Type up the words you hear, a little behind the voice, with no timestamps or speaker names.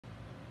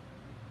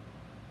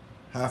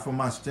half of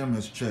my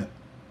stimulus check.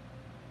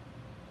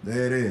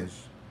 There it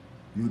is.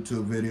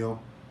 YouTube video.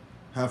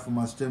 Half of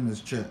my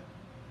stimulus check.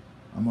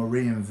 I'm going to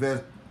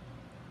reinvest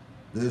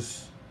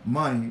this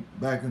money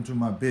back into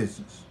my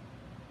business.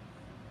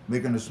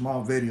 Making a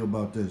small video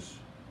about this.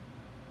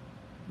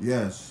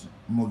 Yes,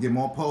 I'm going to get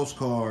more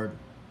postcard,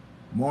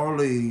 more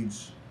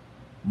leads,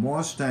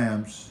 more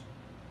stamps,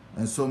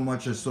 and so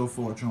much and so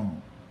forth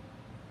on.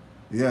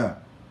 Yeah,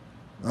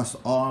 that's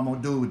all I'm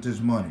going to do with this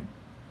money.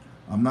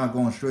 I'm not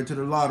going straight to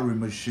the lottery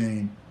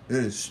machine. It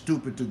is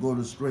stupid to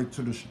go straight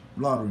to the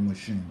lottery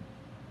machine.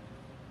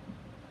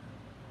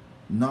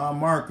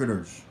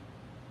 Non-marketers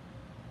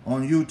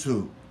on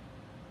YouTube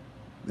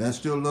that's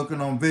still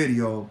looking on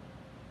video,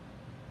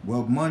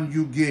 well, money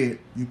you get,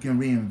 you can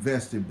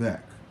reinvest it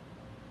back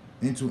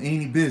into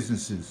any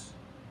businesses.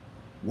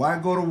 Why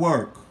go to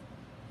work?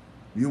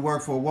 You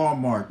work for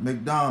Walmart,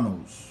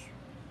 McDonald's,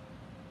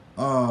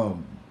 the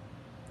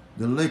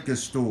liquor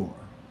store,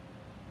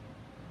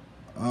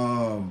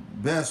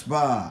 Best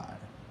Buy.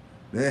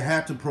 They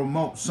had to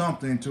promote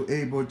something to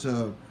able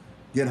to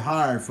get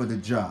hired for the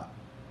job.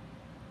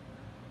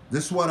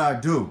 This is what I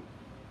do.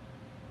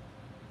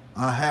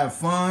 I have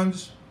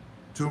funds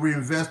to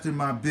reinvest in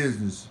my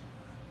business.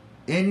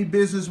 Any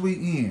business we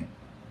in,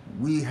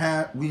 we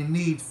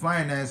need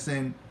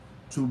financing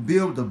to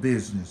build a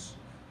business.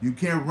 You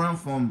can't run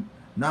from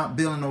not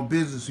building no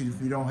business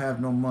if you don't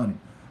have no money.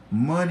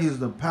 Money is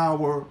the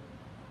power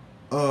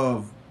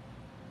of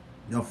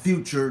the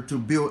future to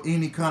build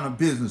any kind of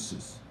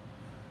businesses.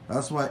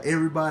 That's why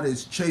everybody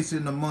is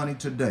chasing the money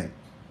today.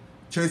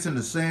 Chasing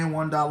the same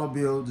 $1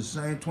 bill, the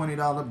same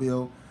 $20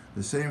 bill,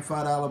 the same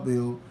 $5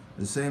 bill,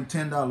 the same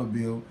 $10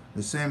 bill,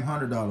 the same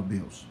 $100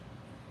 bills.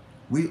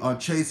 We are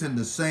chasing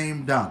the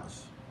same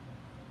dollars.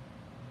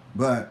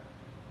 But,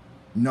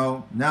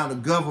 now the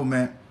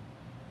government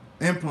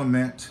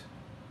implement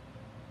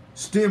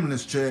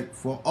stimulus check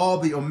for all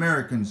the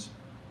Americans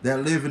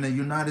that live in the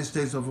United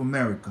States of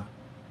America.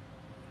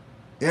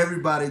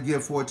 Everybody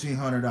get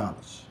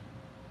 $1,400.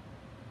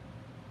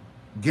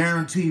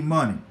 Guaranteed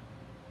money.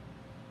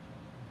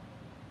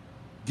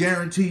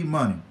 Guaranteed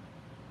money.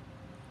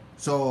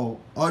 So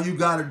all you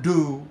got to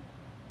do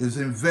is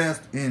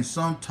invest in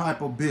some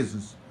type of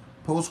business.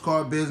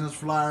 Postcard business,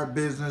 flyer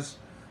business.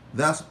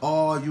 That's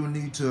all you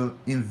need to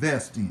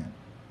invest in.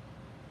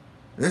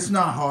 It's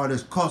not hard.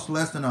 It costs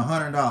less than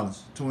 $100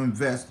 to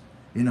invest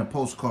in a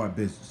postcard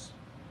business.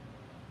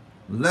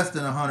 Less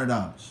than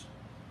 $100.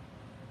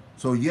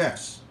 So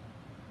yes,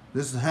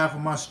 this is half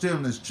of my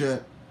stimulus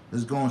check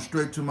that's going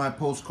straight to my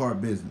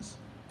postcard business.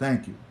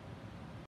 Thank you.